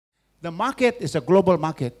The market is a global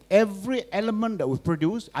market. Every element that we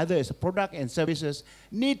produce, either as a product and services,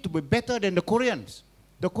 need to be better than the Koreans.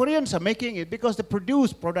 The Koreans are making it because they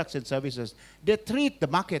produce products and services. They treat the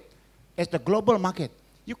market as the global market.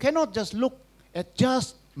 You cannot just look at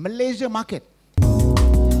just Malaysia market.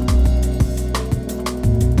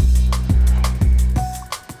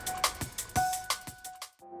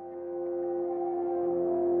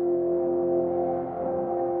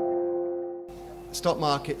 Stock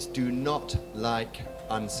markets do not like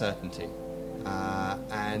uncertainty.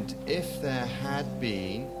 And if there had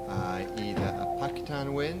been either a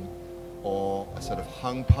Pakistan win or a sort of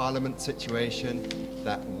hung parliament situation,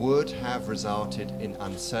 that would have resulted in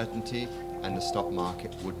uncertainty, and the stock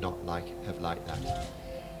market would not have liked that.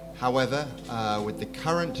 However, with the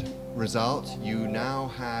current result, you now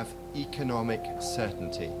have economic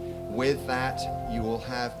certainty. With that, you will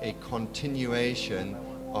have a continuation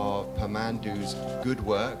of Pemandu's good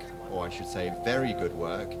work, or I should say very good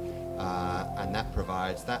work, and that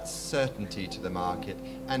provides that certainty to the market,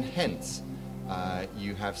 and hence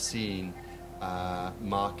you have seen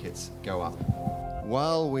markets go up.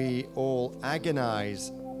 While we all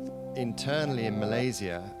agonize internally in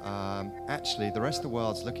Malaysia, actually the rest of the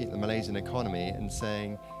world's looking at the Malaysian economy and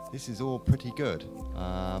saying this is all pretty good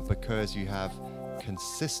because you have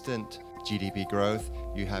consistent GDP growth,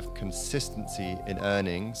 you have consistency in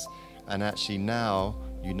earnings, and actually now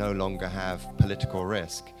you no longer have political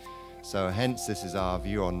risk. So hence this is our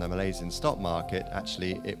view on the Malaysian stock market.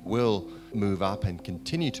 Actually it will move up and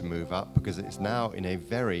continue to move up because it's now in a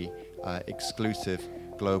very exclusive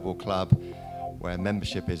global club where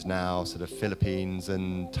membership is now sort of Philippines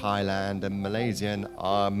and Thailand and Malaysia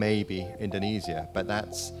and maybe Indonesia, but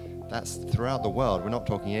that's throughout the world. We're not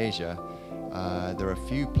talking Asia. There are a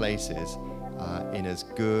few places in as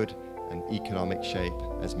good an economic shape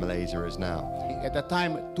as Malaysia is now. At the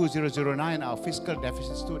time, 2009, our fiscal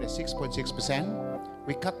deficit stood at 6.6%.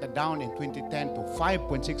 We cut that down in 2010 to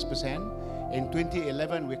 5.6%. In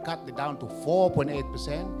 2011, we cut it down to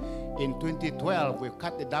 4.8%. In 2012, we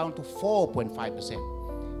cut it down to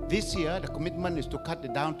 4.5%. This year, the commitment is to cut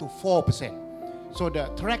it down to 4%. So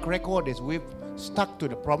the track record is we've stuck to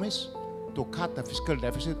the promise to cut the fiscal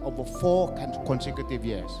deficit over 4 consecutive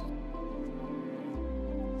years.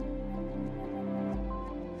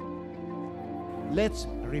 Let's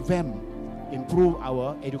revamp, improve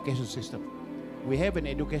our education system. We have an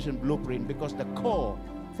education blueprint because the core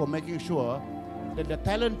for making sure that the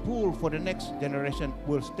talent pool for the next generation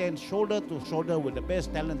will stand shoulder to shoulder with the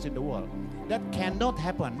best talents in the world. That cannot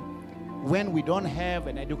happen when we don't have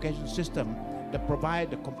an education system that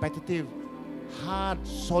provides the competitive, hard,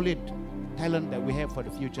 solid talent that we have for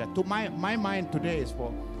the future. To my mind today is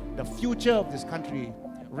for the future of this country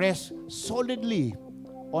rests solidly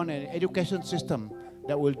on an education system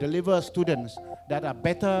that will deliver students that are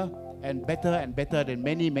better and better and better than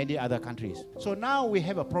many, many other countries. So now we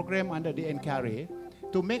have a program under the NKRA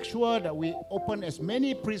to make sure that we open as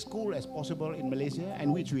many preschool as possible in Malaysia,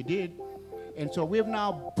 and which we did. And so we've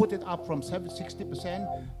now put it up from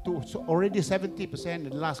 60% to already 70% in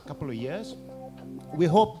the last couple of years. We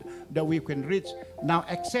hope that we can reach now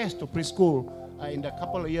access to preschool in a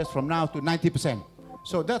couple of years from now to 90%.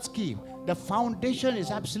 So that's key. The foundation is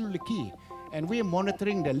absolutely key. And we're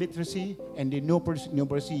monitoring the literacy and the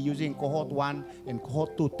numeracy using cohort 1 and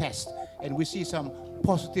cohort 2 tests. And we see some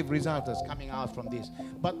positive results that's coming out from this.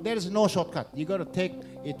 But there is no shortcut. You got to take,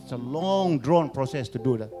 it's a long drawn process to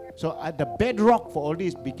do that. So at the bedrock for all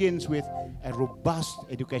this begins with a robust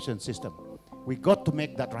education system. We got to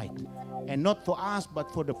make that right. And not for us,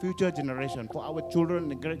 but for the future generation, for our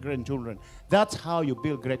children and great-grandchildren. That's how you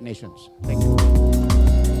build great nations. Thank you.